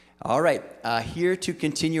All right, here to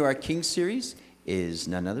continue our King series is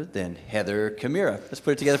none other than Heather Camira. Let's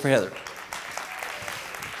put it together for Heather.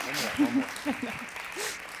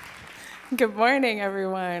 Good morning,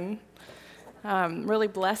 everyone. Really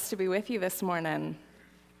blessed to be with you this morning.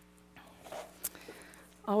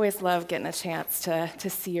 Always love getting a chance to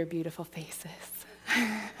see your beautiful faces.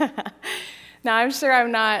 Now, I'm sure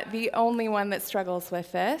I'm not the only one that struggles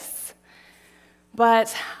with this,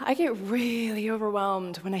 but I get really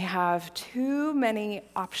overwhelmed when I have too many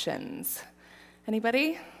options.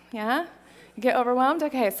 Anybody? Yeah? You get overwhelmed?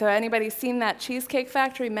 Okay, so anybody seen that Cheesecake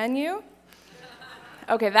Factory menu?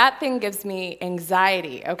 Okay, that thing gives me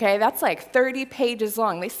anxiety, okay? That's like 30 pages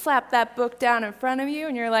long. They slap that book down in front of you,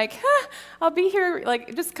 and you're like, I'll be here,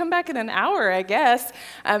 like, just come back in an hour, I guess.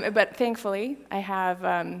 But thankfully,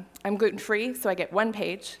 I'm gluten-free, so I get one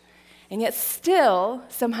page. And yet still,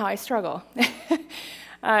 somehow I struggle.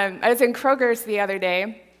 I was in Kroger's the other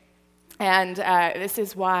day, and this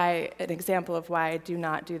is an example of why I do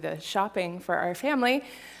not do the shopping for our family,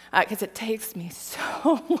 because it takes me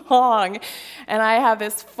so long. And I have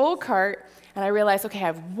this full cart, and I realize, okay, I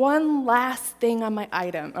have one last thing on my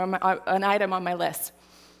item, or an item on my list.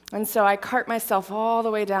 And so I cart myself all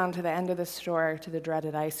the way down to the end of the store to the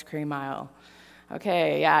dreaded ice cream aisle.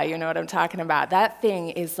 Okay, yeah, you know what I'm talking about. That thing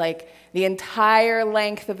is like the entire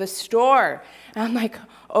length of the store. And I'm like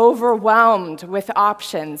overwhelmed with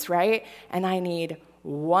options, right? And I need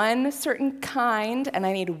one certain kind, and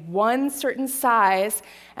I need one certain size,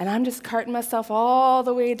 and I'm just carting myself all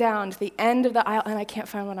the way down to the end of the aisle, and I can't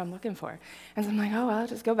find what I'm looking for. And so I'm like, oh, well, I'll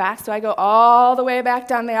just go back. So I go all the way back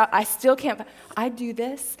down the aisle. I still can't. I do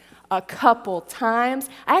this a couple times.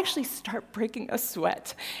 I actually start breaking a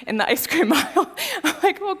sweat in the ice cream aisle. I'm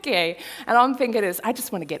like, okay. And all I'm thinking is, I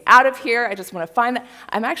just want to get out of here. I just want to find that.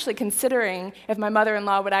 I'm actually considering if my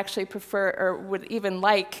mother-in-law would actually prefer or would even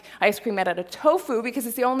like ice cream made out of tofu, because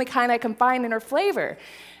it's the only kind I can find in her flavor.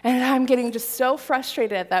 And I'm getting just so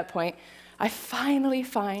frustrated at that point. I finally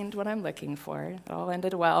find what I'm looking for. It all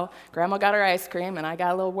ended well. Grandma got her ice cream, and I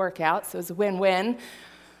got a little workout, so it was a win-win.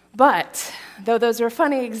 But though those are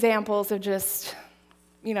funny examples of just,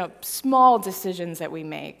 small decisions that we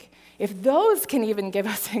make, if those can even give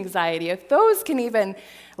us anxiety, if those can even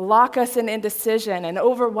lock us in indecision and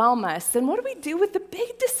overwhelm us, then what do we do with the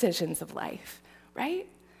big decisions of life, right?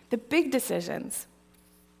 The big decisions.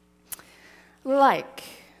 Like,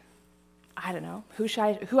 I don't know, who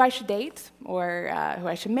I should date or who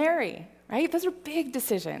I should marry, right? Those are big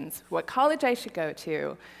decisions. What college I should go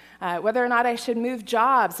to. Whether or not I should move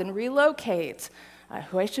jobs and relocate,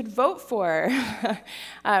 who I should vote for,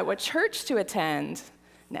 what church to attend.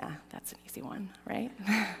 Nah, that's an easy one, right?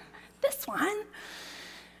 This one.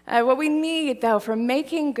 What we need, though, for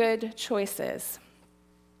making good choices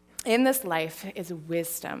in this life is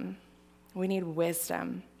wisdom. We need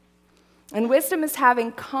wisdom. And wisdom is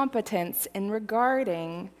having competence in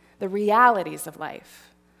regarding the realities of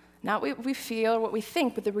life. Not what we feel or what we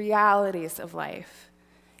think, but the realities of life.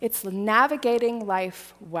 It's navigating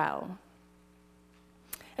life well,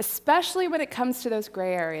 especially when it comes to those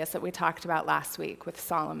gray areas that we talked about last week with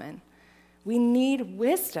Solomon. We need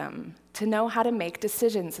wisdom to know how to make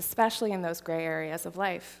decisions, especially in those gray areas of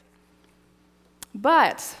life.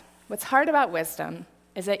 But what's hard about wisdom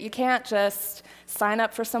is that you can't just sign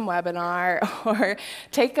up for some webinar or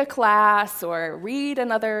take a class or read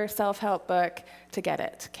another self-help book to get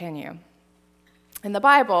it, can you? In the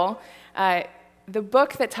Bible, the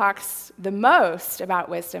book that talks the most about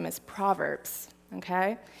wisdom is Proverbs,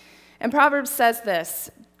 okay? And Proverbs says this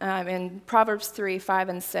in Proverbs 3, 5,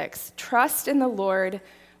 and 6, "Trust in the Lord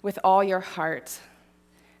with all your heart,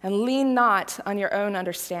 and lean not on your own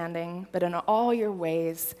understanding, but in all your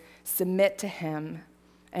ways submit to him,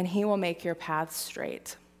 and he will make your paths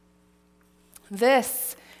straight."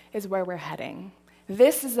 This is where we're heading.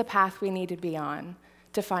 This is the path we need to be on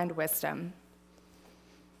to find wisdom.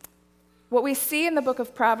 What we see in the book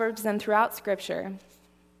of Proverbs and throughout Scripture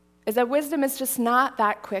is that wisdom is just not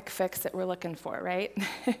that quick fix that we're looking for, right?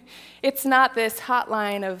 It's not this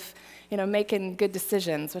hotline of, making good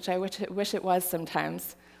decisions, which I wish it was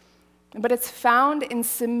sometimes. But it's found in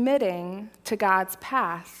submitting to God's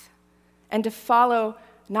path and to follow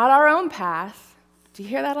not our own path. Do you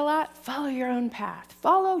hear that a lot? Follow your own path.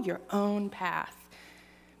 Follow your own path.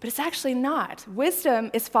 But it's actually not.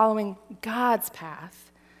 Wisdom is following God's path.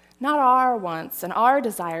 Not our wants and our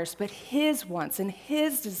desires, but his wants and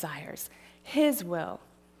his desires, his will.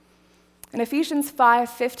 In Ephesians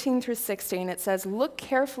 5, 15 through 16, it says, "Look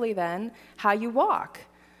carefully then how you walk,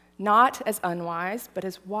 not as unwise, but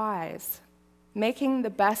as wise, making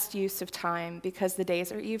the best use of time because the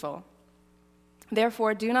days are evil.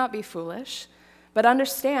 Therefore, do not be foolish, but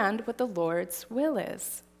understand what the Lord's will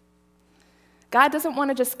is. God doesn't want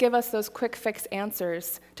to just give us those quick fix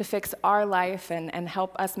answers to fix our life and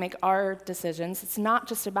help us make our decisions. It's not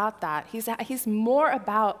just about that. He's more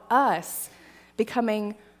about us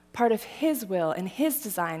becoming part of his will and his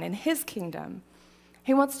design and his kingdom.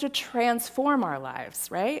 He wants to transform our lives,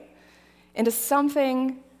 right? Into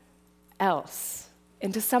something else,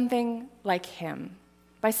 into something like him,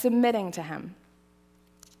 by submitting to him.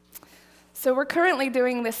 So we're currently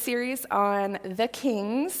doing this series on the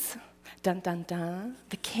kings, dun dun dun,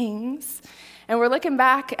 the kings, and we're looking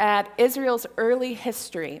back at Israel's early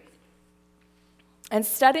history and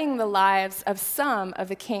studying the lives of some of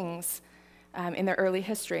the kings in their early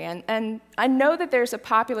history. And I know that there's a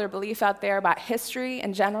popular belief out there about history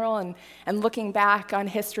in general and looking back on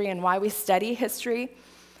history and why we study history.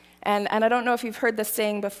 And I don't know if you've heard this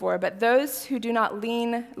saying before, but those who do not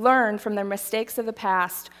learn from their mistakes of the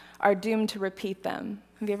past are doomed to repeat them.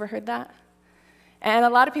 Have you ever heard that? And a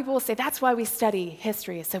lot of people will say, that's why we study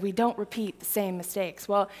history, so we don't repeat the same mistakes.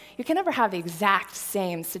 Well, you can never have the exact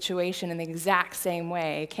same situation in the exact same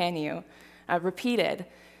way, can you? Repeated.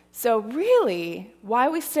 So really, why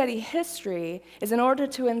we study history is in order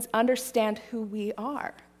to understand who we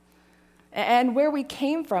are and where we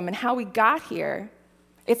came from and how we got here.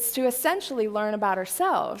 It's to essentially learn about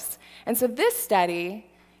ourselves. And so this study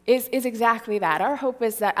is exactly that. Our hope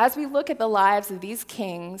is that as we look at the lives of these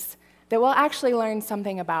kings, that we'll actually learn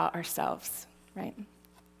something about ourselves, right?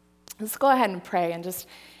 Let's go ahead and pray and just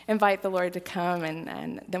invite the Lord to come,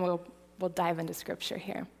 and then we'll dive into Scripture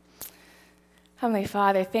here. Heavenly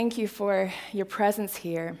Father, thank you for your presence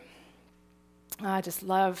here. I just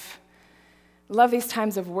love these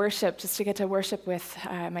times of worship, just to get to worship with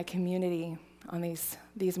my community on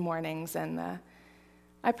these mornings, and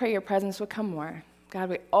I pray your presence would come more. God,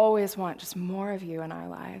 we always want just more of you in our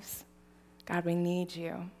lives. God, we need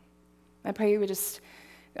you. I pray you would just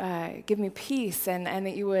give me peace and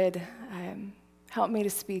that you would help me to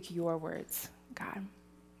speak your words. God,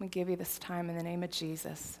 we give you this time in the name of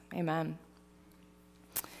Jesus. Amen.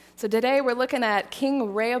 So today we're looking at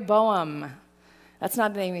King Rehoboam. That's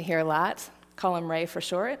not a name you hear a lot. Call him Ray for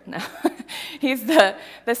short. No. He's the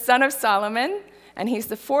son of Solomon, and he's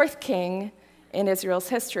the fourth king in Israel's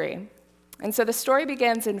history. And so the story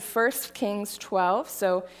begins in 1 Kings 12.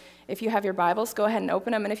 So if you have your Bibles, go ahead and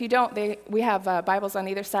open them. And if you don't, we have Bibles on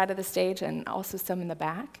either side of the stage and also some in the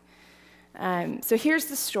back. So here's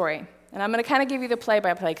the story. And I'm going to kind of give you the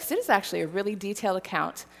play-by-play because it is actually a really detailed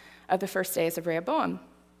account of the first days of Rehoboam.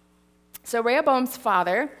 So Rehoboam's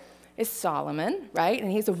father is Solomon, right?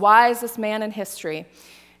 And he's the wisest man in history,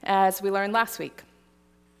 as we learned last week.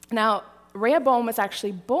 Now, Rehoboam was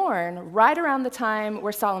actually born right around the time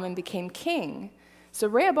where Solomon became king. So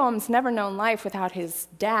Rehoboam's never known life without his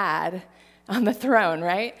dad on the throne,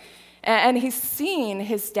 right? And he's seen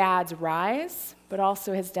his dad's rise, but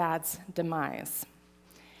also his dad's demise.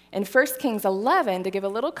 In 1 Kings 11, to give a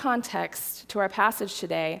little context to our passage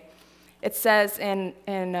today, it says in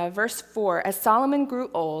verse 4, as Solomon grew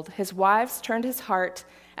old, his wives turned his heart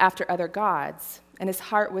after other gods, and his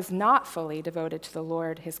heart was not fully devoted to the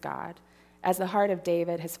Lord his God, as the heart of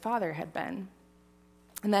David his father had been.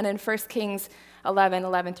 And then in 1 Kings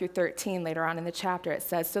 11 through 13, later on in the chapter, it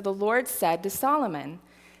says, so the Lord said to Solomon,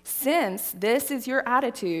 since this is your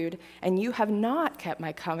attitude, and you have not kept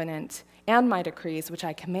my covenant and my decrees, which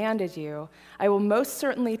I commanded you, I will most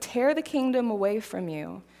certainly tear the kingdom away from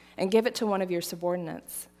you and give it to one of your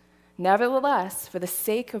subordinates. Nevertheless, for the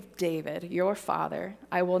sake of David, your father,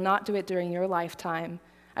 I will not do it during your lifetime.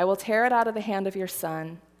 I will tear it out of the hand of your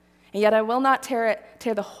son. And yet I will not tear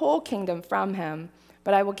the whole kingdom from him,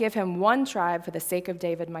 but I will give him one tribe for the sake of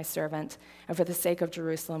David, my servant, and for the sake of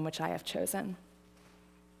Jerusalem, which I have chosen.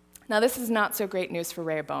 Now, this is not so great news for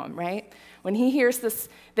Rehoboam, right? When he hears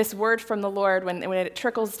this word from the Lord, when it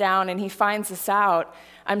trickles down and he finds this out,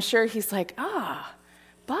 I'm sure he's like,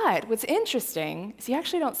 But what's interesting is you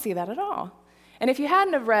actually don't see that at all. And if you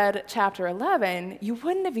hadn't have read chapter 11, you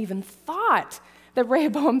wouldn't have even thought that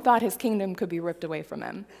Rehoboam thought his kingdom could be ripped away from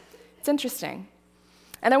him. It's interesting.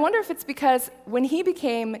 And I wonder if it's because when he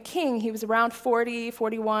became king, he was around 40,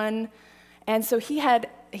 41, and so he had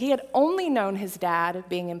only known his dad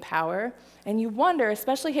being in power, and you wonder,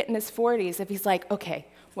 especially hitting his 40s, if he's like, okay,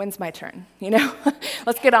 when's my turn?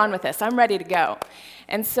 Let's get on with this. I'm ready to go.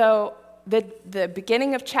 And so the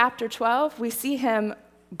beginning of chapter 12, we see him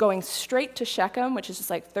going straight to Shechem, which is just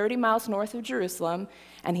like 30 miles north of Jerusalem,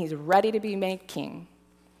 and he's ready to be made king.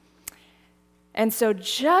 And so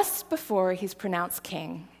just before he's pronounced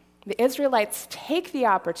king, the Israelites take the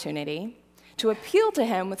opportunity to appeal to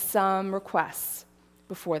him with some requests.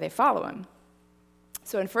 before they follow him.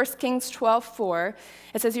 So in 1 Kings 12:4,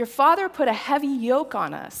 it says, "Your father put a heavy yoke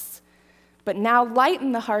on us, but now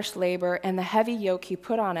lighten the harsh labor and the heavy yoke he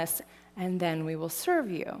put on us, and then we will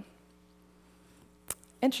serve you."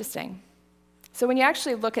 Interesting. So when you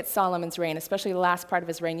actually look at Solomon's reign, especially the last part of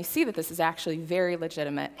his reign, you see that this is actually very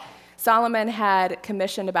legitimate. Solomon had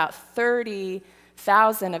commissioned about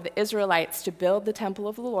 30,000 of the Israelites to build the temple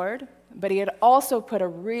of the Lord, but he had also put a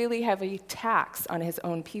really heavy tax on his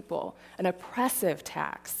own people, an oppressive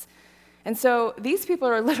tax. And so these people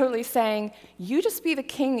are literally saying, you just be the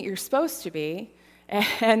king that you're supposed to be,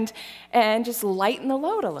 and just lighten the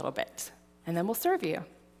load a little bit, and then we'll serve you.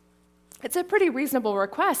 It's a pretty reasonable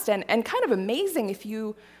request, and kind of amazing if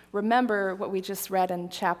you remember what we just read in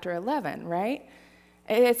chapter 11, right?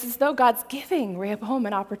 It's as though God's giving Rehoboam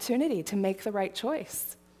an opportunity to make the right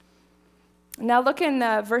choice. Now look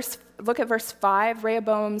at verse 5.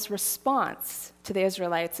 Rehoboam's response to the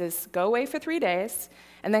Israelites is, "Go away for 3 days,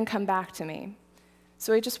 and then come back to me."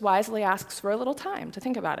 So he just wisely asks for a little time to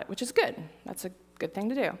think about it, which is good. That's a good thing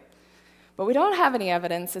to do. But we don't have any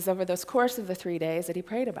evidence as over the course of the 3 days that he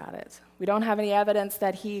prayed about it. We don't have any evidence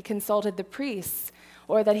that he consulted the priests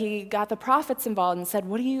or that he got the prophets involved and said,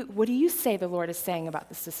 what do you say the Lord is saying about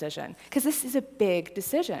this decision? Because this is a big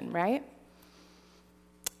decision, right?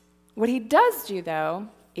 What he does do, though,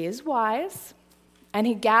 is wise, and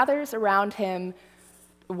he gathers around him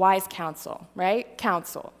wise counsel, right?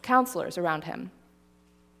 Counselors around him.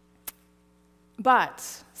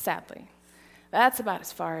 But, sadly, that's about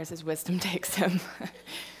as far as his wisdom takes him.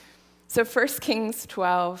 So 1 Kings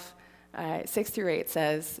 12, 6-8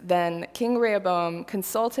 says, "Then King Rehoboam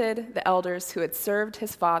consulted the elders who had served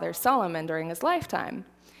his father Solomon during his lifetime.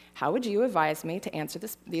 'How would you advise me to answer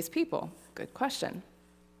these people?'" Good question.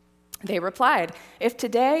 They replied, "If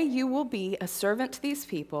today you will be a servant to these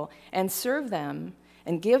people and serve them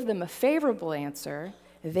and give them a favorable answer,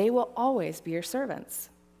 they will always be your servants."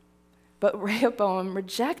 But Rehoboam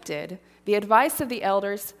rejected the advice of the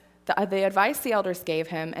elders, the advice the elders gave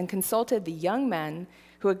him, and consulted the young men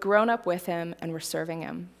who had grown up with him and were serving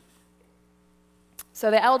him.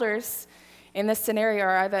 So the elders in this scenario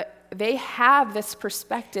are that they have this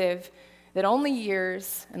perspective that only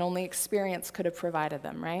years and only experience could have provided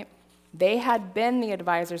them, right? They had been the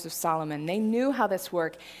advisors of Solomon. They knew how this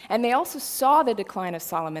worked. And they also saw the decline of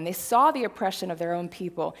Solomon. They saw the oppression of their own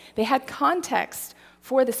people. They had context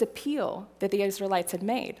for this appeal that the Israelites had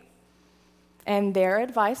made. And their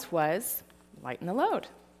advice was, lighten the load.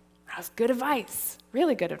 That was good advice,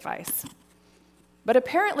 really good advice. But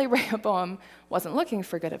apparently Rehoboam wasn't looking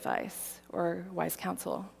for good advice or wise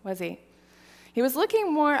counsel, was he? He was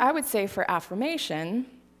looking more, I would say, for affirmation.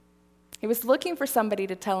 He was looking for somebody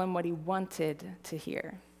to tell him what he wanted to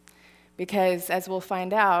hear. Because, as we'll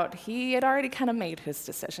find out, he had already kind of made his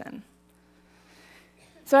decision.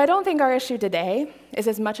 So I don't think our issue today is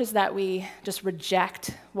as much as that we just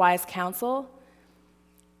reject wise counsel,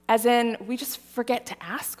 as in we just forget to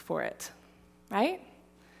ask for it, right?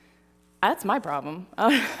 That's my problem.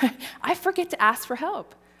 I forget to ask for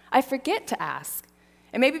help. I forget to ask.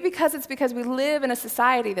 And maybe it's because we live in a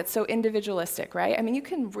society that's so individualistic, right? I mean, you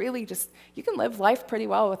can live life pretty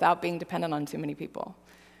well without being dependent on too many people.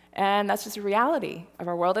 And that's just a reality of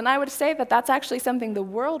our world. And I would say that that's actually something the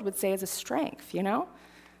world would say is a strength, you know?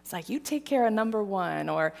 It's like, you take care of number one,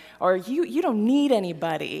 or you don't need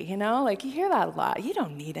anybody, you know? Like, you hear that a lot. You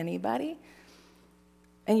don't need anybody.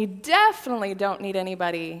 And you definitely don't need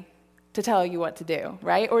anybody to tell you what to do,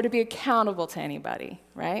 right? Or to be accountable to anybody,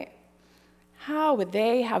 right? How would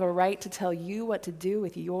they have a right to tell you what to do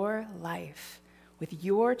with your life, with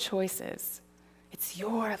your choices? It's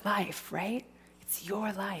your life, right? It's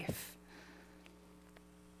your life.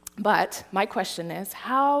 But my question is,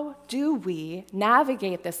 how do we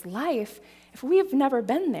navigate this life if we've never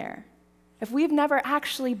been there? If we've never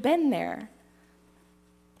actually been there?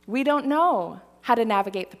 We don't know how to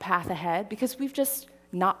navigate the path ahead because we've just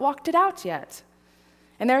not walked it out yet.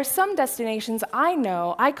 And there are some destinations I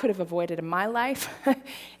know I could have avoided in my life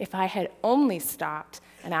if I had only stopped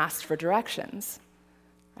and asked for directions,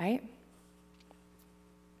 right?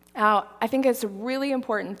 Now, I think it's a really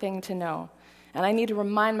important thing to know, and I need to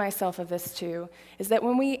remind myself of this too, is that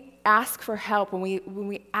when we ask for help, when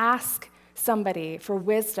we ask somebody for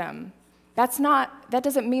wisdom, that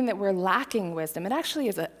doesn't mean that we're lacking wisdom. It actually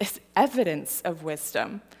is evidence of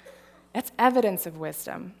wisdom. That's evidence of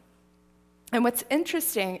wisdom. And what's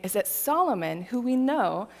interesting is that Solomon, who we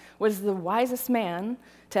know was the wisest man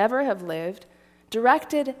to ever have lived,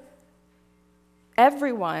 directed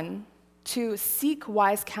everyone to seek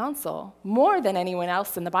wise counsel more than anyone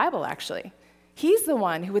else in the Bible, actually. He's the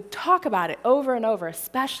one who would talk about it over and over,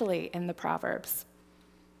 especially in the Proverbs.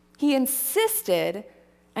 He insisted,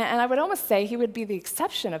 and I would almost say he would be the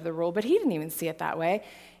exception of the rule, but he didn't even see it that way.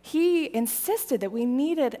 He insisted that we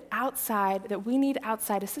need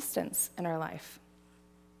outside assistance in our life.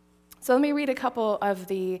 So let me read a couple of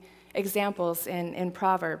the examples in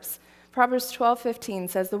Proverbs. Proverbs 12:15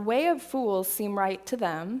 says, "The way of fools seem right to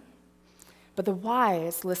them, but the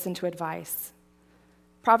wise listen to advice."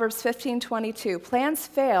 Proverbs 15:22, "Plans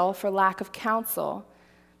fail for lack of counsel,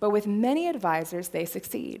 but with many advisors they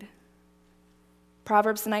succeed."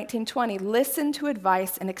 Proverbs 19:20, "Listen to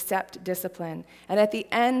advice and accept discipline, and at the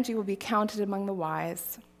end you will be counted among the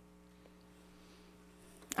wise."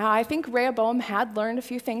 I think Rehoboam had learned a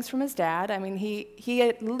few things from his dad. I mean, he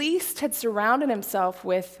at least had surrounded himself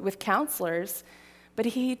with counselors, but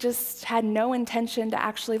he just had no intention to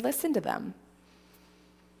actually listen to them.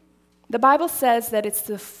 The Bible says that it's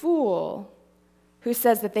the fool who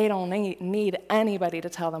says that they don't need anybody to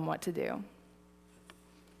tell them what to do.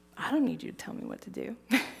 I don't need you to tell me what to do.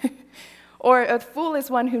 Or a fool is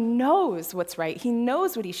one who knows what's right. He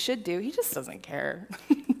knows what he should do. He just doesn't care.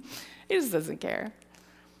 He just doesn't care.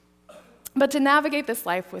 But to navigate this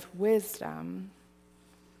life with wisdom,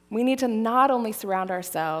 we need to not only surround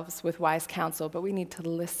ourselves with wise counsel, but we need to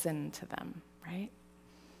listen to them, right?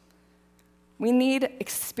 We need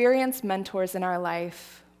experienced mentors in our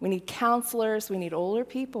life. We need counselors. We need older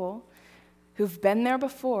people who've been there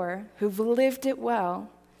before, who've lived it well,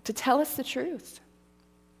 to tell us the truth.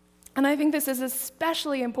 And I think this is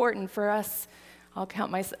especially important for us,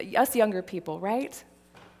 us younger people, right?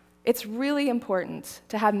 It's really important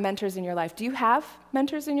to have mentors in your life. Do you have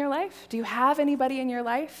mentors in your life? Do you have anybody in your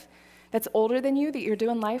life that's older than you that you're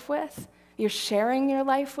doing life with, you're sharing your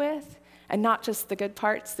life with, and not just the good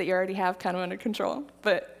parts that you already have kind of under control,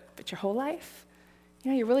 but your whole life?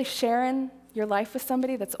 You know, you're really sharing your life with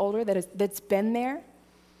somebody that's older, that's been there.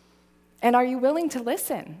 And are you willing to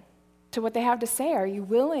listen to what they have to say? Are you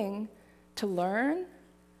willing to learn,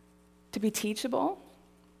 to be teachable?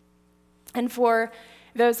 And for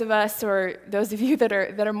those of us, or those of you that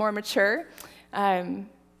are more mature,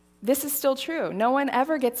 this is still true. No one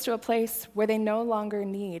ever gets to a place where they no longer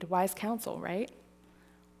need wise counsel, right?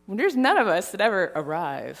 Well, there's none of us that ever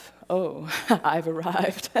arrive. Oh, I've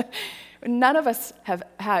arrived. None of us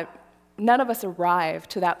arrive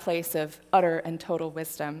to that place of utter and total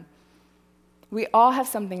wisdom. We all have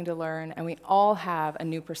something to learn, and we all have a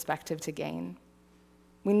new perspective to gain.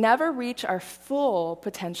 We never reach our full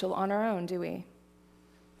potential on our own, do we?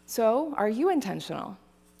 So, are you intentional?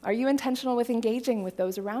 Are you intentional with engaging with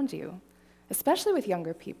those around you, especially with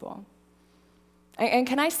younger people? And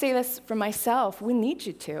can I say this for myself? We need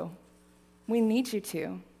you to. We need you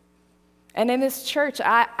to. And in this church,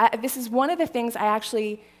 this is one of the things I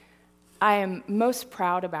am most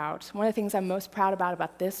proud about. One of the things I'm most proud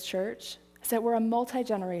about this church is that we're a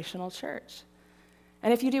multi-generational church.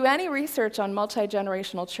 And if you do any research on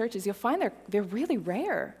multi-generational churches, you'll find they're really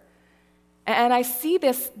rare. And I see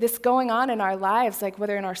this going on in our lives, like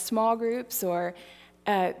whether in our small groups or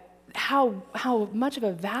how much of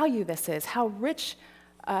a value this is, how rich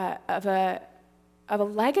of a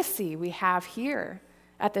legacy we have here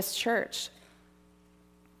at this church.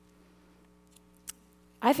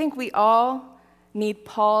 I think we all need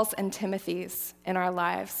Pauls and Timothys in our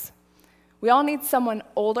lives. We all need someone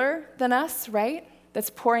older than us, right, that's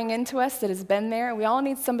pouring into us, that has been there. We all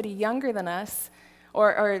need somebody younger than us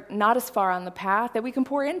or not as far on the path that we can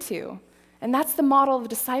pour into. And that's the model of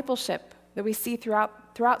discipleship that we see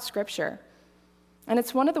throughout Scripture. And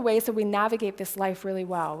it's one of the ways that we navigate this life really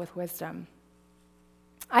well with wisdom.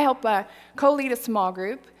 I help co-lead a small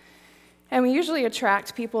group, and we usually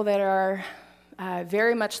attract people that are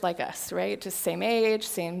very much like us, right? Just same age,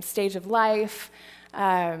 same stage of life.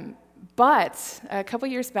 But a couple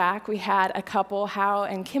years back, we had a couple, Hal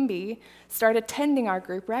and Kimby, start attending our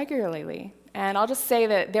group regularly. And I'll just say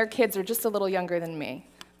that their kids are just a little younger than me,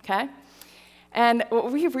 okay? And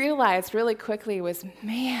what we realized really quickly was,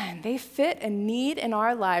 man, they fit a need in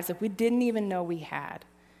our lives that we didn't even know we had.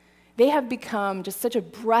 They have become just such a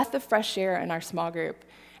breath of fresh air in our small group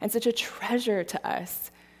and such a treasure to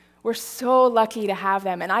us. We're so lucky to have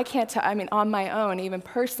them. And I can't tell, on my own, even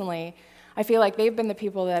personally, I feel like they've been the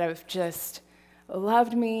people that have just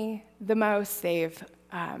loved me the most. They've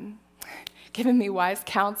given me wise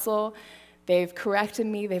counsel. They've corrected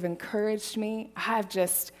me. They've encouraged me. I've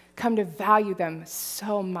just come to value them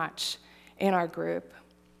so much in our group.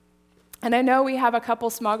 And I know we have a couple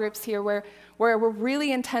small groups here where we're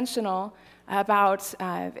really intentional about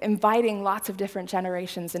inviting lots of different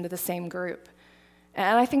generations into the same group.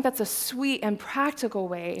 And I think that's a sweet and practical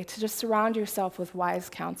way to just surround yourself with wise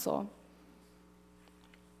counsel.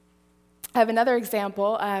 I have another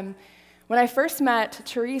example. When I first met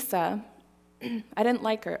Teresa, I didn't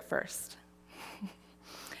like her at first.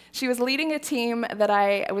 She was leading a team that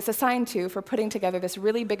I was assigned to for putting together this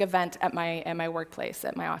really big event at my workplace,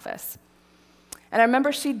 at my office. And I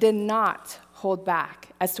remember she did not hold back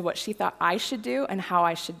as to what she thought I should do and how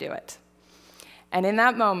I should do it. And in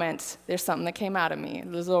that moment, there's something that came out of me.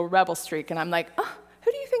 There's a little rebel streak, and I'm like, oh,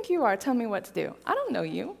 who do you think you are? Tell me what to do. I don't know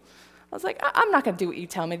you. I was like, I'm not going to do what you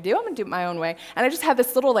tell me to do. I'm going to do it my own way. And I just had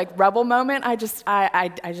this little rebel moment. I just,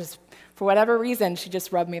 for whatever reason, she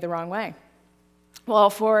just rubbed me the wrong way. Well,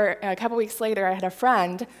 for a couple weeks later, I had a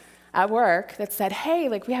friend at work that said, hey,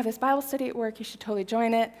 we have this Bible study at work. You should totally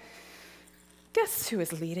join it. Guess who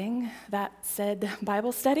is leading that said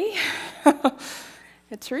Bible study?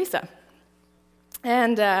 It's Teresa.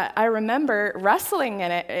 And I remember wrestling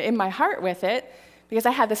in my heart with it because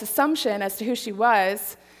I had this assumption as to who she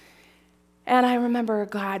was. And I remember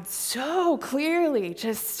God so clearly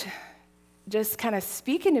just kind of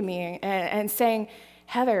speaking to me and saying,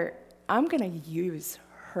 Heather, I'm going to use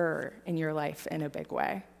her in your life in a big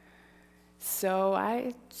way. So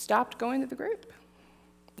I stopped going to the group.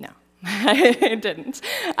 No, I didn't.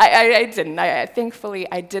 I didn't.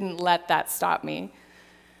 Thankfully, I didn't let that stop me.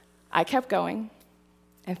 I kept going,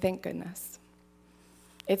 and thank goodness.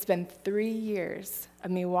 It's been 3 years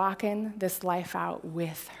of me walking this life out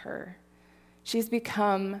with her. She's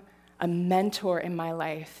become a mentor in my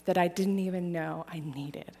life that I didn't even know I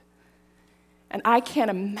needed. And I can't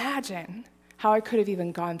imagine how I could have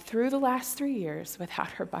even gone through the last 3 years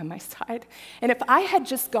without her by my side. And if I had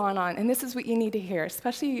just gone on, and this is what you need to hear,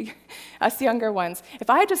 especially us younger ones, if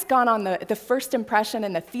I had just gone on the first impression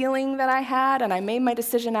and the feeling that I had, and I made my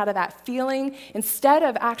decision out of that feeling, instead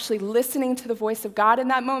of actually listening to the voice of God in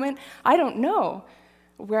that moment, I don't know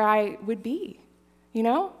where I would be. You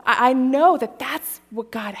know? I know that that's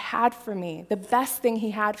what God had for me, the best thing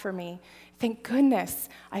he had for me. Thank goodness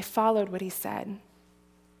I followed what he said.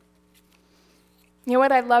 You know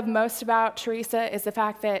what I love most about Teresa is the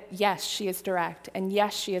fact that, yes, she is direct, and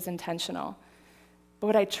yes, she is intentional. But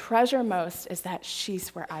what I treasure most is that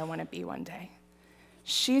she's where I want to be one day.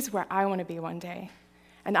 She's where I want to be one day.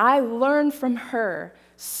 And I learned from her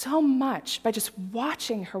so much by just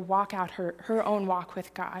watching her walk out her own walk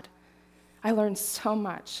with God. I learned so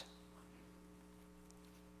much.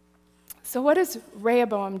 So what does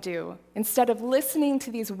Rehoboam do? Instead of listening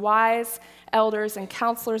to these wise elders and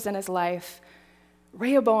counselors in his life,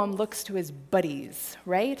 Rehoboam looks to his buddies,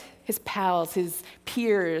 right? His pals, his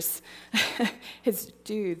peers, his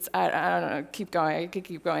dudes. I don't know, keep going. I could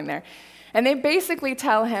keep going there. And they basically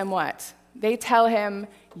tell him what? They tell him,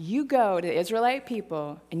 you go to the Israelite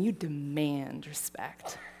people and you demand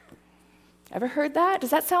respect. Ever heard that?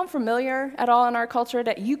 Does that sound familiar at all in our culture?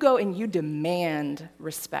 That you go and you demand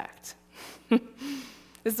respect.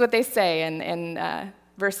 This is what they say in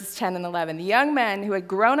verses 10 and 11. The young men who had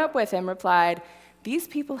grown up with him replied, these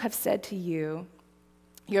people have said to you,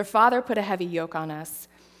 your father put a heavy yoke on us,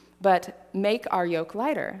 but make our yoke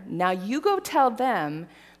lighter. Now you go tell them,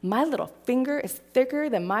 my little finger is thicker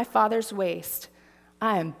than my father's waist.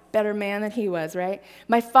 I am a better man than he was, right?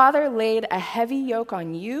 My father laid a heavy yoke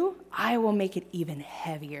on you. I will make it even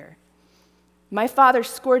heavier. My father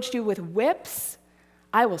scourged you with whips.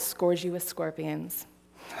 I will scourge you with scorpions.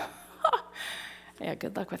 Yeah,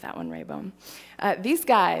 good luck with that one, Rehoboam. These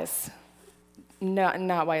guys,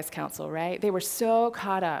 not wise counsel, right? They were so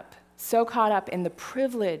caught up in the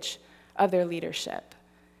privilege of their leadership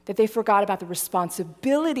that they forgot about the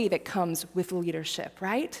responsibility that comes with leadership,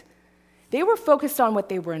 right? They were focused on what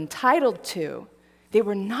they were entitled to. They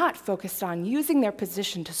were not focused on using their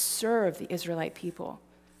position to serve the Israelite people.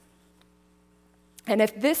 And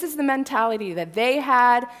if this is the mentality that they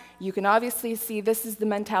had, you can obviously see this is the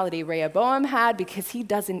mentality Rehoboam had because he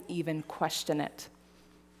doesn't even question it.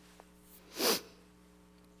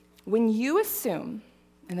 When you assume,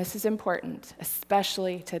 and this is important,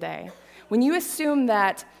 especially today, when you assume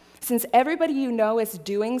that since everybody you know is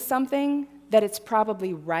doing something, that it's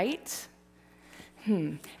probably right,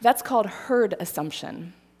 that's called herd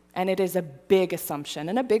assumption. And it is a big assumption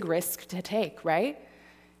and a big risk to take, right?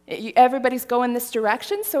 Everybody's going this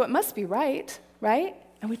direction, so it must be right?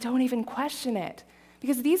 And we don't even question it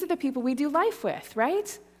because these are the people we do life with,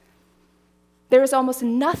 right? There is almost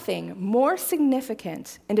nothing more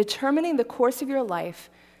significant in determining the course of your life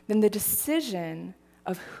than the decision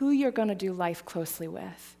of who you're going to do life closely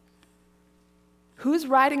with. Who's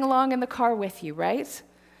riding along in the car with you, right?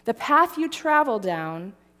 The path you travel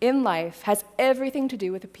down in life has everything to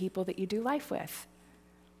do with the people that you do life with.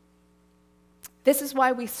 This is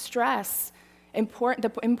why we stress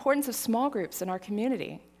the importance of small groups in our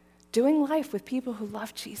community, doing life with people who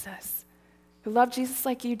love Jesus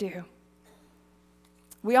like you do.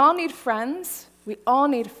 We all need friends. We all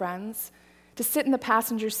need friends to sit in the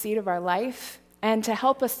passenger seat of our life and to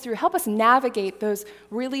help us navigate those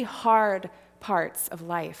really hard parts of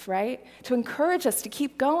life, right? To encourage us to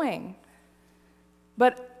keep going.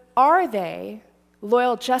 But are they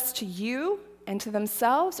loyal just to you and to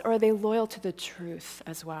themselves, or are they loyal to the truth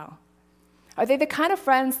as well? Are they the kind of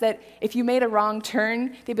friends that if you made a wrong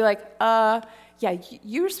turn, they'd be like, yeah,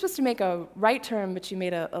 you were supposed to make a right turn, but you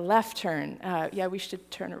made a left turn. Yeah, we should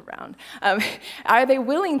turn around. Are they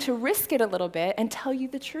willing to risk it a little bit and tell you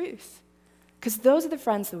the truth? Because those are the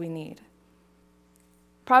friends that we need.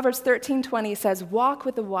 Proverbs 13:20 says, "Walk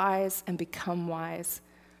with the wise and become wise,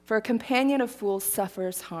 for a companion of fools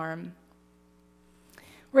suffers harm."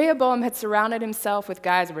 Rehoboam had surrounded himself with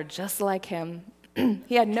guys who were just like him.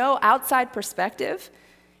 He had no outside perspective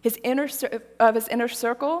of his inner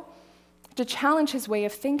circle to challenge his way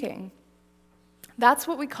of thinking. That's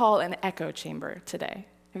what we call an echo chamber today.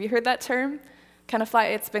 Have you heard that term?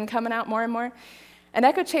 It's been coming out more and more. An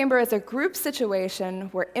echo chamber is a group situation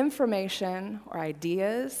where information or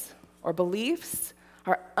ideas or beliefs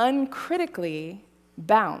are uncritically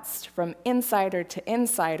bounced from insider to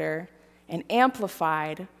insider and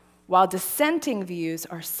amplified while dissenting views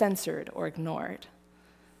are censored or ignored.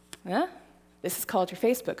 This is called your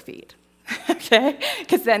Facebook feed, okay?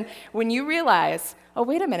 Because then when you realize, oh,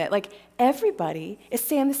 wait a minute, like everybody is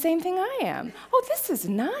saying the same thing I am. Oh, this is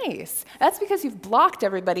nice. That's because you've blocked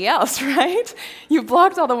everybody else, right? You've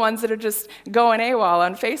blocked all the ones that are just going AWOL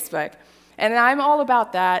on Facebook. And I'm all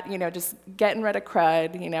about that, just getting rid of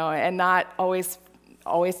crud, and not always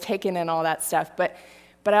taking in all that stuff. But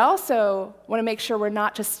I also want to make sure we're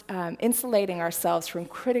not just insulating ourselves from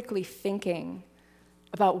critically thinking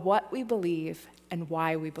about what we believe and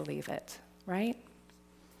why we believe it, right?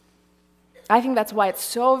 I think that's why it's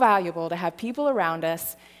so valuable to have people around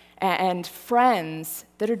us and friends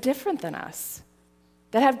that are different than us,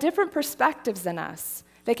 that have different perspectives than us,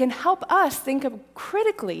 that can help us think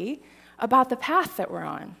critically about the path that we're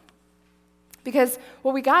on. Because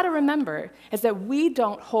what we got to remember is that we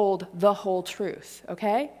don't hold the whole truth,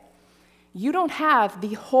 okay? You don't have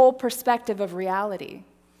the whole perspective of reality,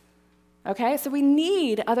 okay? So we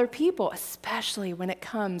need other people, especially when it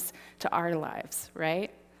comes to our lives,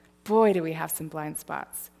 right? Boy, do we have some blind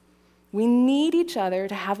spots. We need each other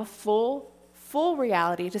to have a full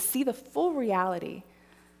reality, to see the full reality.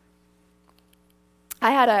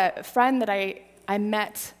 I had a friend that I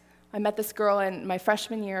met this girl in my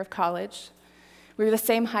freshman year of college. We were the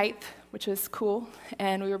same height, which was cool,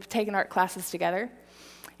 and we were taking art classes together.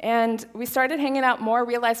 And we started hanging out more,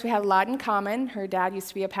 realized we had a lot in common. Her dad used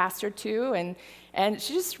to be a pastor too, and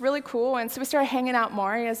she's just really cool. And so we started hanging out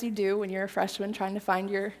more, as you do when you're a freshman, trying to find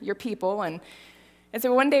your people. And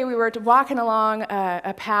so one day we were walking along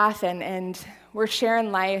a path, and we're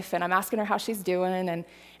sharing life, and I'm asking her how she's doing, and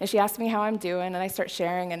she asked me how I'm doing, and I start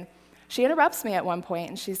sharing, and she interrupts me at one point,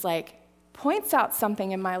 and she's like, points out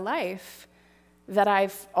something in my life that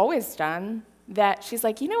I've always done, that she's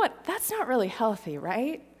like, you know what, that's not really healthy,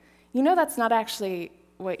 right? You know that's not actually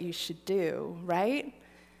what you should do, right?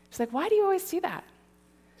 She's like, why do you always do that?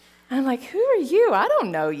 And I'm like, who are you? I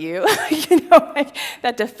don't know you.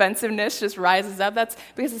 That defensiveness just rises up. That's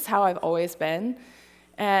because it's how I've always been.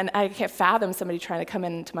 And I can't fathom somebody trying to come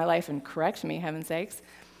into my life and correct me, heaven's sakes.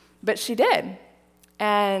 But she did.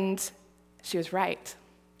 And she was right.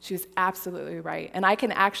 She was absolutely right. And I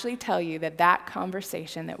can actually tell you that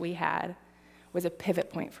conversation that we had was a pivot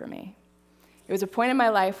point for me. It was a point in my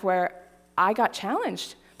life where I got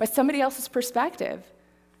challenged by somebody else's perspective.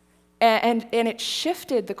 And it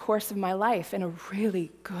shifted the course of my life in a really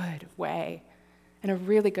good way. And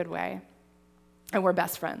we're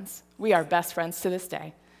best friends. We are best friends to this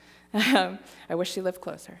day. I wish she lived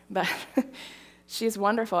closer, but she's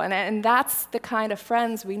wonderful. And that's the kind of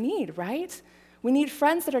friends we need, right? We need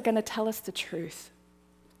friends that are going to tell us the truth.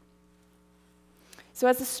 So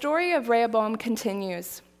as the story of Rehoboam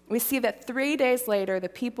continues, we see that 3 days later, the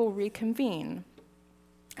people reconvene,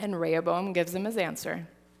 and Rehoboam gives them his answer.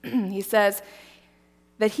 He says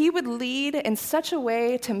that he would lead in such a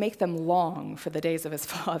way to make them long for the days of his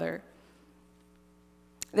father,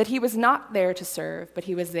 that he was not there to serve, but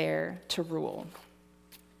he was there to rule.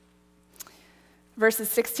 Verses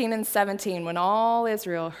 16 and 17, when all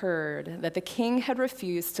Israel heard that the king had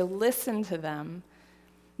refused to listen to them,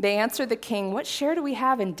 they answered the king, "What share do we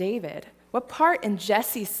have in David? What part in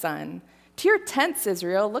Jesse's son? To your tents,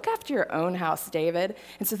 Israel, look after your own house, David."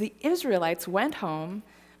 And so the Israelites went home,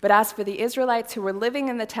 But as for the Israelites who were living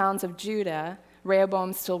in the towns of Judah,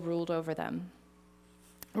 Rehoboam still ruled over them.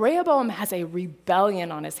 Rehoboam has a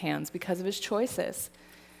rebellion on his hands because of his choices.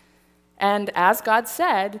 And as God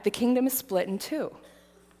said, the kingdom is split in two.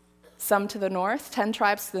 Some to the north, 10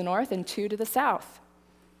 tribes to the north, and 2 to the south.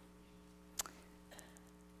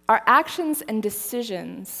 Our actions and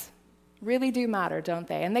decisions really do matter, don't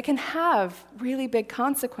they? And they can have really big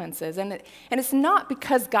consequences. And it's not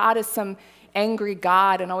because God is some angry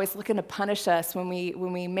God and always looking to punish us when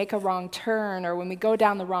we make a wrong turn or when we go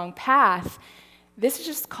down the wrong path. This is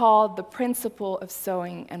just called the principle of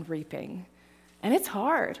sowing and reaping. And it's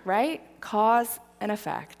hard, right? Cause and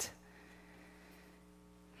effect.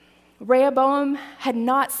 Rehoboam had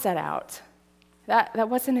not set out. That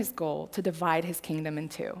wasn't his goal, to divide his kingdom in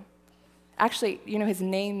two. Actually, his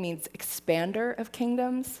name means expander of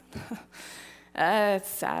kingdoms. It's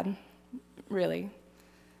sad, really.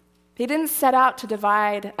 He didn't set out to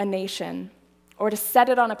divide a nation or to set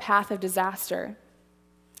it on a path of disaster,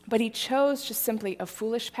 but he chose just simply a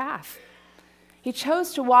foolish path. He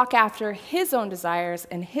chose to walk after his own desires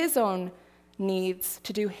and his own needs,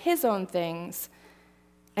 to do his own things,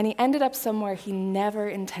 and he ended up somewhere he never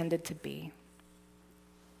intended to be.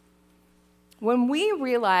 When we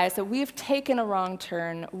realize that we've taken a wrong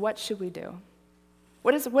turn, what should we do?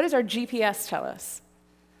 What does our GPS tell us?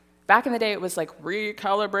 Back in the day, it was like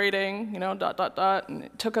recalibrating, and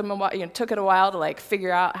it took it a while to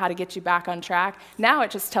figure out how to get you back on track. Now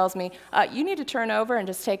it just tells me, you need to turn over and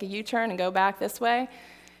just take a U-turn and go back this way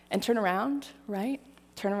and turn around, right?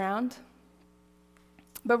 Turn around.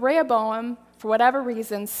 But Rehoboam, for whatever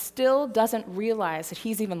reason, still doesn't realize that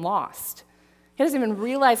he's even lost. He doesn't even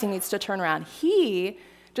realize he needs to turn around. He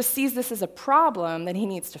just sees this as a problem that he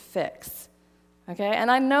needs to fix. Okay? And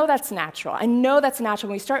I know that's natural.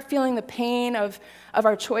 When we start feeling the pain of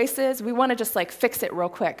our choices, we want to just fix it real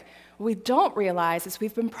quick. What we don't realize is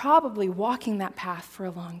we've been probably walking that path for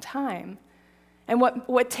a long time. And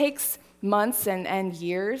what takes months and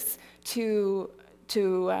years to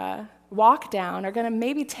walk down are going to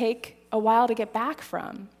maybe take a while to get back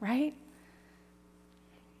from, right?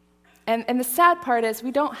 And the sad part is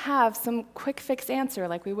we don't have some quick fix answer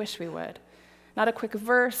like we wish we would. Not a quick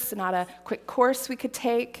verse, not a quick course we could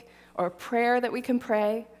take, or a prayer that we can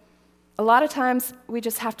pray. A lot of times we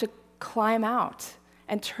just have to climb out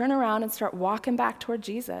and turn around and start walking back toward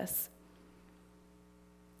Jesus.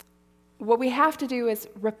 What we have to do is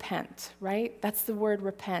repent, right? That's the word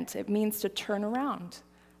repent. It means to turn around.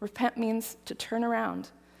 Repent means to turn around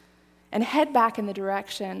and head back in the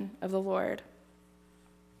direction of the Lord.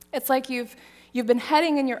 It's like you've been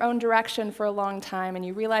heading in your own direction for a long time, and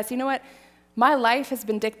you realize, you know what? My life has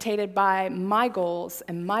been dictated by my goals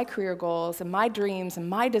and my career goals and my dreams and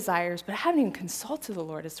my desires, but I haven't even consulted the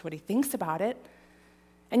Lord as to what he thinks about it.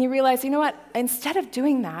 And you realize, you know what? Instead of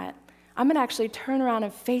doing that, I'm going to actually turn around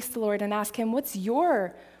and face the Lord and ask him, what's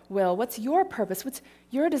your will? What's your purpose? What's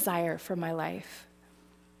your desire for my life?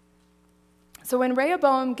 So when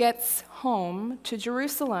Rehoboam gets home to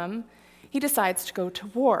Jerusalem, he decides to go to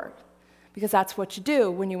war, because that's what you do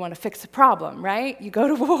when you want to fix a problem, right? You go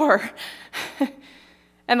to war.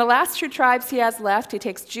 And the last 2 tribes he has left, he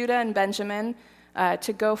takes Judah and Benjamin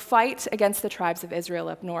to go fight against the tribes of Israel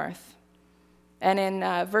up north. And in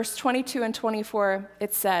verse 22 and 24,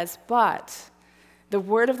 it says, "But the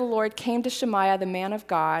word of the Lord came to Shemaiah, the man of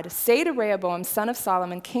God, say to Rehoboam, son of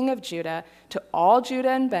Solomon, king of Judah, to all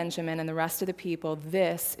Judah and Benjamin and the rest of the people,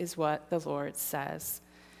 this is what the Lord says.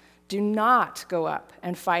 Do not go up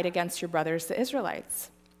and fight against your brothers, the Israelites.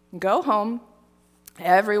 Go home,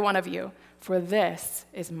 every one of you, for this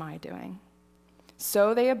is my doing."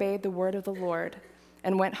 So they obeyed the word of the Lord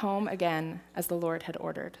and went home again as the Lord had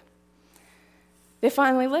ordered. They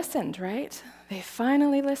finally listened, right? They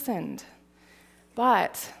finally listened.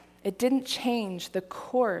 But it didn't change the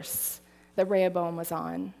course that Rehoboam was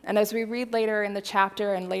on. And as we read later in the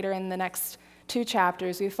chapter and later in the next 2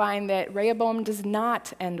 chapters, we find that Rehoboam does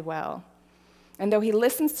not end well. And though he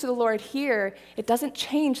listens to the Lord here, it doesn't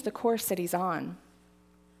change the course that he's on.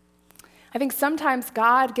 I think sometimes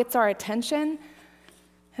God gets our attention.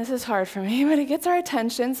 This is hard for me, but he gets our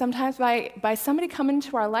attention sometimes by somebody coming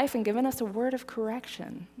into our life and giving us a word of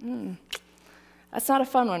correction. That's not a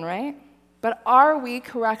fun one, right? But are we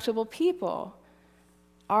correctable people?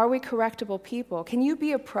 Are we correctable people? Can you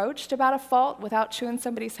be approached about a fault without chewing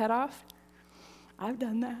somebody's head off? I've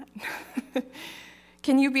done that.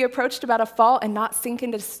 Can you be approached about a fault and not sink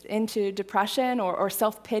into depression or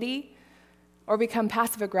self-pity, or become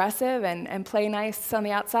passive-aggressive and play nice on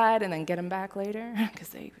the outside and then get them back later because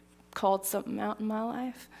they called something out in my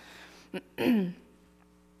life? Can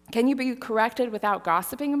Can you be corrected without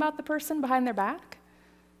gossiping about the person behind their back?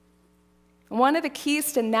 One of the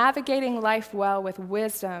keys to navigating life well with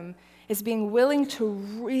wisdom is being willing to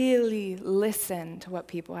really listen to what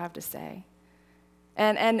people have to say.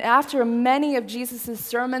 And after many of Jesus'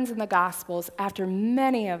 sermons in the Gospels, after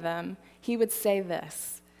many of them, he would say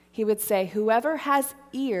this. He would say, whoever has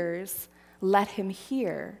ears, let him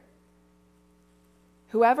hear.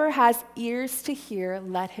 Whoever has ears to hear,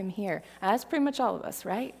 let him hear. And that's pretty much all of us,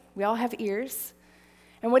 right? We all have ears.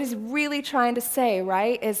 And what he's really trying to say,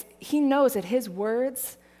 right, is he knows that his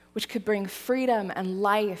words, which could bring freedom and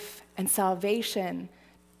life and salvation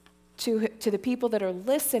to the people that are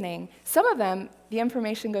listening, some of them, the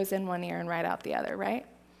information goes in one ear and right out the other, right?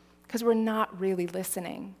 Because we're not really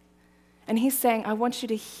listening. And he's saying, I want you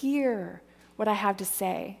to hear what I have to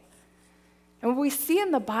say. And what we see in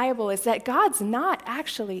the Bible is that God's not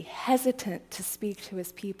actually hesitant to speak to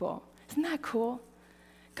his people. Isn't that cool?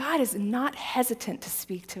 God is not hesitant to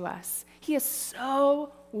speak to us. He is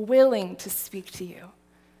so willing to speak to you.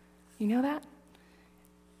 You know that?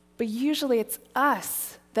 But usually it's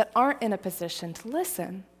us that aren't in a position to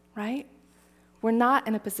listen, right? We're not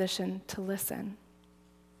in a position to listen.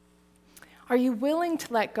 Are you willing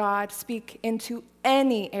to let God speak into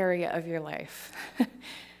any area of your life?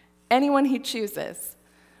 Anyone he chooses?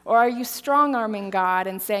 Or are you strong-arming God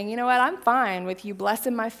and saying, you know what, I'm fine with you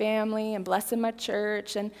blessing my family and blessing my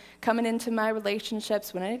church and coming into my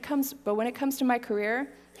relationships. But when it comes to my career,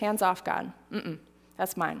 hands off, God.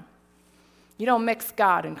 That's mine. You don't mix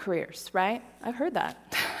God and careers, right? I've heard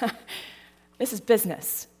that. This is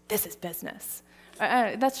business. This is business.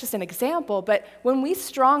 That's just an example, but when we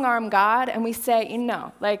strong-arm God and we say,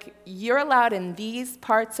 like, you're allowed in these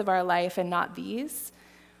parts of our life and not these,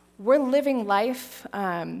 we're living life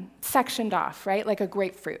sectioned off, right? Like a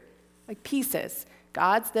grapefruit, like pieces.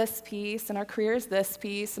 God's this piece, and our career is this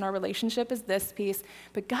piece, and our relationship is this piece.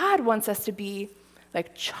 But God wants us to be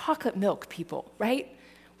like chocolate milk people, right?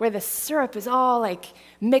 Where the syrup is all like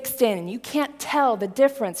mixed in, and you can't tell the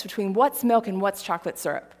difference between what's milk and what's chocolate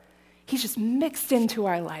syrup. He's just mixed into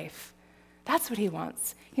our life. That's what he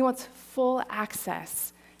wants. He wants full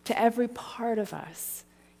access to every part of us.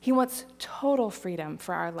 He wants total freedom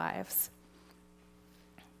for our lives.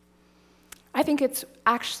 I think it's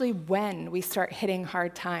actually when we start hitting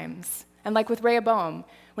hard times. And like with Rehoboam,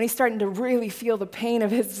 when he's starting to really feel the pain of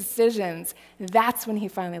his decisions, that's when he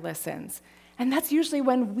finally listens. And that's usually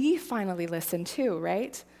when we finally listen too,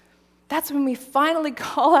 right? That's when we finally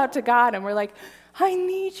call out to God and we're like, I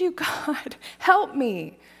need you, God. Help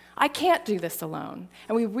me. I can't do this alone.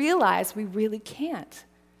 And we realize we really can't.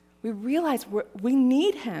 We realize we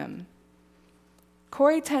need him.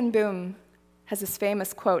 Corrie ten Boom has this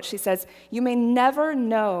famous quote. She says, you may never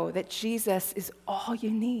know that Jesus is all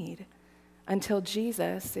you need until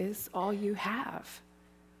Jesus is all you have.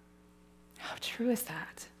 How true is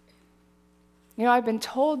that? I've been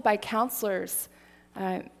told by counselors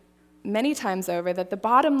many times over that the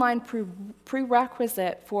bottom line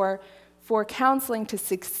prerequisite for counseling to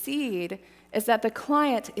succeed is that the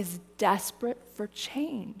client is desperate for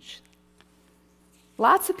change.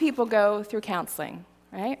 Lots of people go through counseling,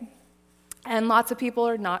 right? And lots of people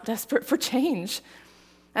are not desperate for change.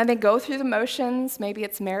 And they go through the motions. Maybe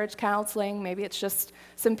it's marriage counseling. Maybe it's just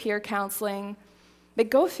some peer counseling. They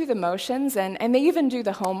go through the motions, and they even do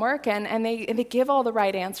the homework, and they give all the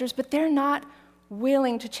right answers, but they're not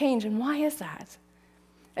willing to change. And why is that?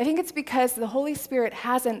 I think it's because the Holy Spirit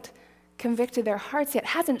hasn't convicted their hearts yet,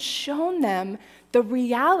 hasn't shown them the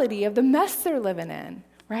reality of the mess they're living in,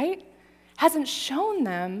 right? Hasn't shown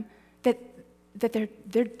them that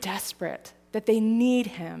they're desperate, that they need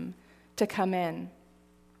him to come in.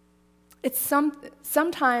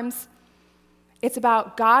 Sometimes it's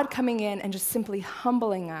about God coming in and just simply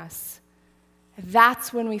humbling us.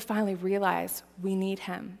 That's when we finally realize we need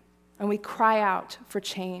him, and we cry out for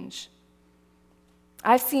change.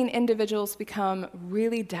 I've seen individuals become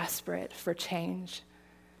really desperate for change,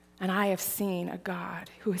 and I have seen a God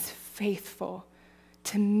who is faithful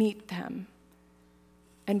to meet them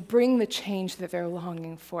and bring the change that they're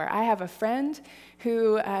longing for. I have a friend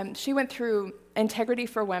who, she went through Integrity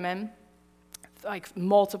for Women, like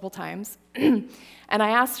multiple times, and I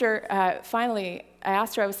asked her,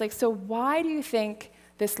 I was like, so why do you think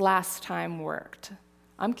this last time worked?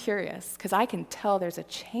 I'm curious, because I can tell there's a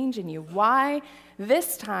change in you. Why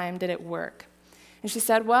this time did it work? And she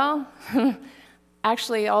said, well,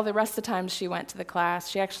 actually, all the rest of the times she went to the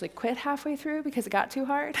class, she actually quit halfway through because it got too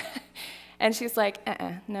hard. And she's like,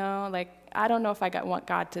 no, like, I don't know if I want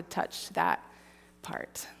God to touch that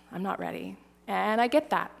part. I'm not ready. And I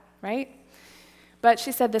get that, right? But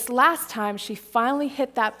she said this last time, she finally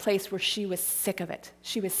hit that place where she was sick of it.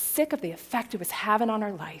 She was sick of the effect it was having on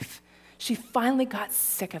her life. She finally got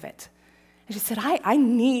sick of it. And she said, I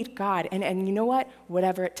need God. And you know what?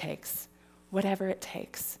 Whatever it takes. Whatever it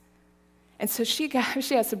takes. And so she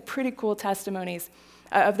has some pretty cool testimonies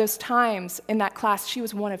of those times in that class. She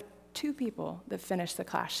was one of 2 people that finished the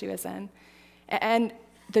class she was in. And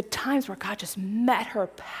the times where God just met her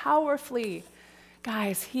powerfully.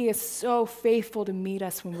 Guys, he is so faithful to meet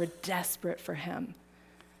us when we're desperate for him.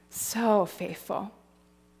 So faithful.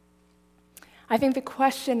 I think the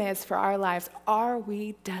question is for our lives, are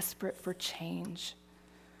we desperate for change?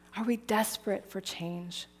 Are we desperate for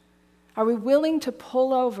change? Are we willing to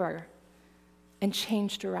pull over and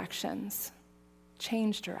change directions?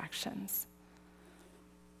 Change directions.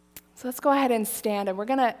 So let's go ahead and stand, and we're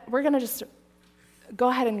gonna just go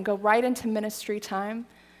ahead and go right into ministry time.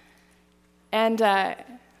 And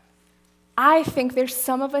I think there's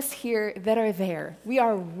some of us here that are there. We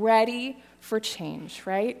are ready for change,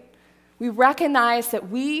 right? We recognize that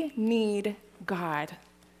we need God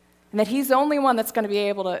and that he's the only one that's going to be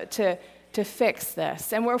able to fix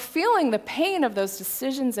this. And we're feeling the pain of those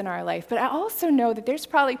decisions in our life. But I also know that there's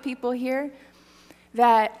probably people here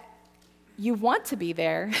that you want to be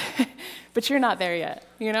there, but you're not there yet,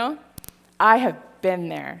 you know? I have been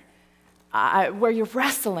there. Where you're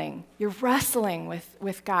wrestling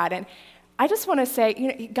with God. And I just want to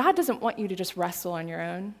say, God doesn't want you to just wrestle on your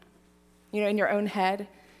own, in your own head.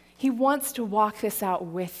 He wants to walk this out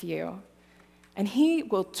with you. And he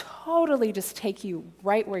will totally just take you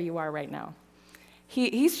right where you are right now.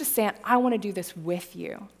 He's just saying, I want to do this with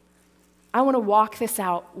you. I want to walk this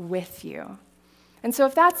out with you. And so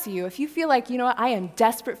if that's you, if you feel like, I am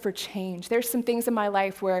desperate for change, there's some things in my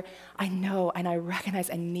life where I know and I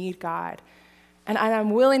recognize I need God. And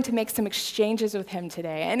I'm willing to make some exchanges with him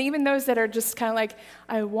today. And even those that are just kind of like,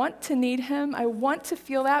 I want to need him, I want to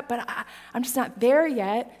feel that, but I'm just not there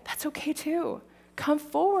yet, that's okay too. Come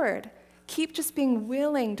forward. Keep just being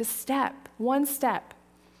willing to step, one step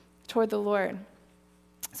toward the Lord.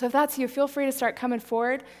 So if that's you, feel free to start coming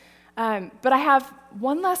forward. But I have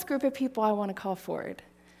one last group of people I want to call forward.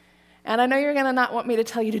 And I know you're going to not want me to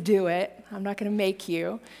tell you to do it. I'm not going to make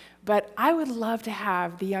you. But I would love to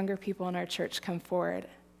have the younger people in our church come forward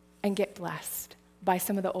and get blessed by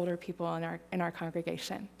some of the older people in our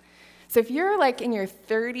congregation. So if you're like in your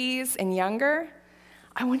 30s and younger,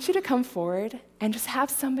 I want you to come forward and just have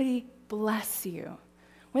somebody bless you.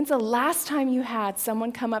 When's the last time you had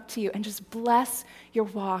someone come up to you and just bless your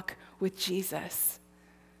walk with Jesus?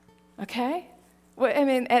 Okay? Well,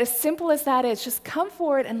 as simple as that is, just come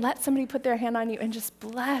forward and let somebody put their hand on you and just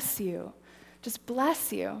bless you. Just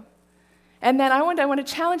bless you. And then I want to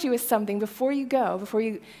challenge you with something before you go, before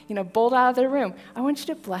you bolt out of the room. I want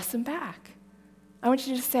you to bless them back. I want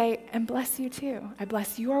you to say, and bless you too. I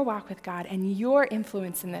bless your walk with God and your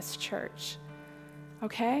influence in this church.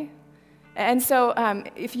 Okay? And so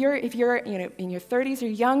if you're in your 30s or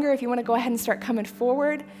younger, if you want to go ahead and start coming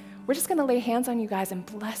forward, we're just going to lay hands on you guys and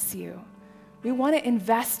bless you. We want to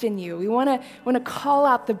invest in you. We want to call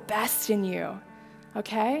out the best in you,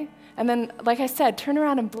 okay? And then, like I said, turn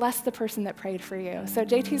around and bless the person that prayed for you. So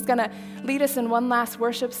JT's going to lead us in one last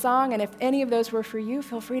worship song, and if any of those were for you,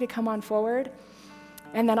 feel free to come on forward.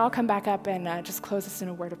 And then I'll come back up and just close us in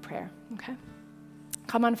a word of prayer, okay?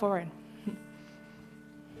 Come on forward.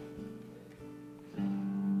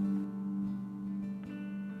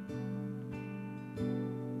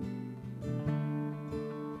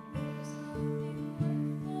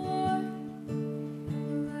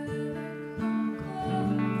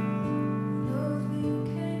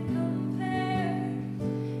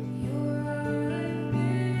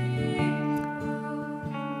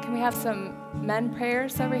 We have some men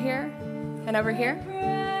prayers over here and over here,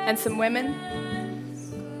 and some women,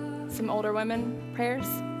 some older women prayers.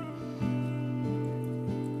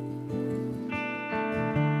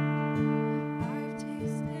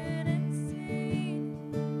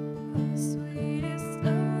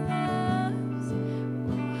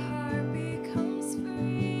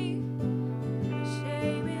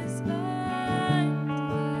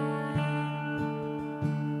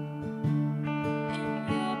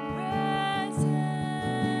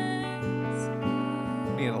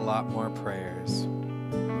 More prayers.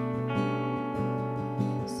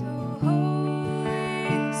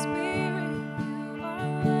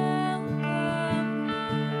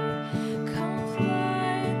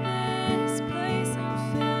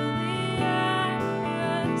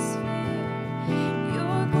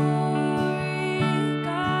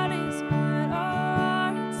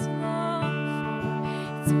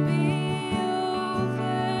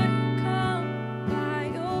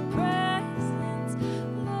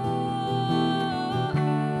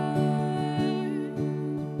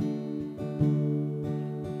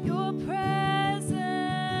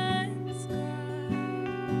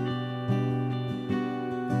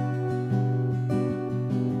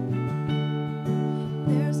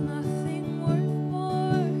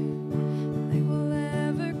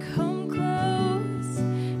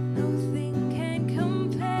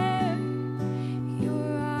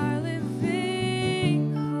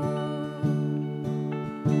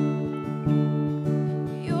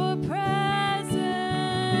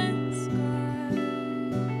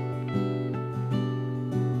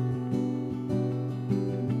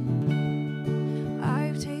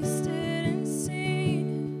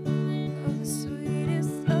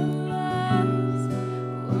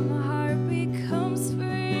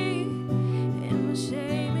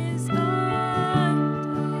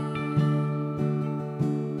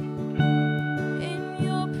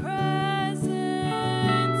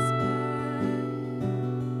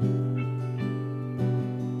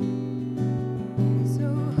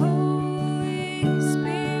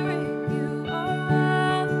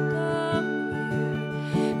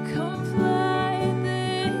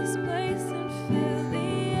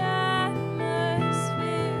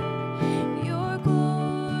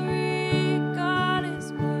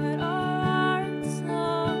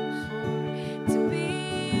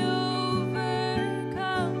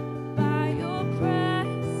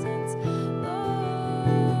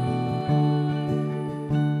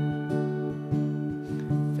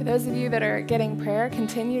 Those of you that are getting prayer,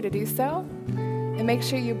 continue to do so. And make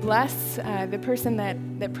sure you bless the person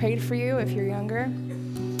that prayed for you if you're younger.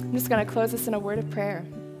 I'm just going to close this in a word of prayer.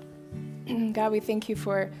 God, we thank you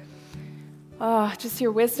for just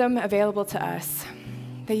your wisdom available to us,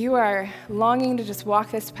 that you are longing to just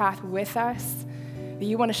walk this path with us, that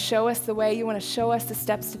you want to show us the way, you want to show us the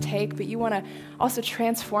steps to take, but you want to also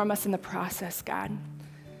transform us in the process, God.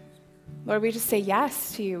 Lord, we just say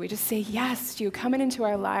yes to you. We just say yes to you coming into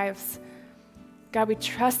our lives. God, we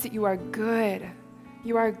trust that you are good.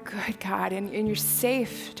 You are good, God, and you're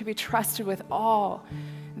safe to be trusted with all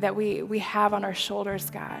that we have on our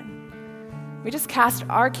shoulders, God. We just cast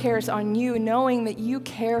our cares on you, knowing that you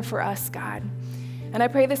care for us, God. And I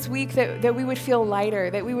pray this week that we would feel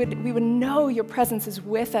lighter, that we would know your presence is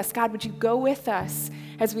with us. God, would you go with us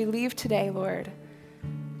as we leave today, Lord?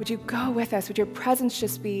 Would you go with us? Would your presence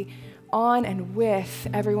just be on and with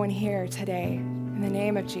everyone here today? In the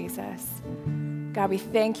name of Jesus. God, we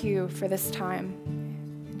thank you for this time.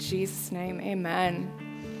 In Jesus' name, amen.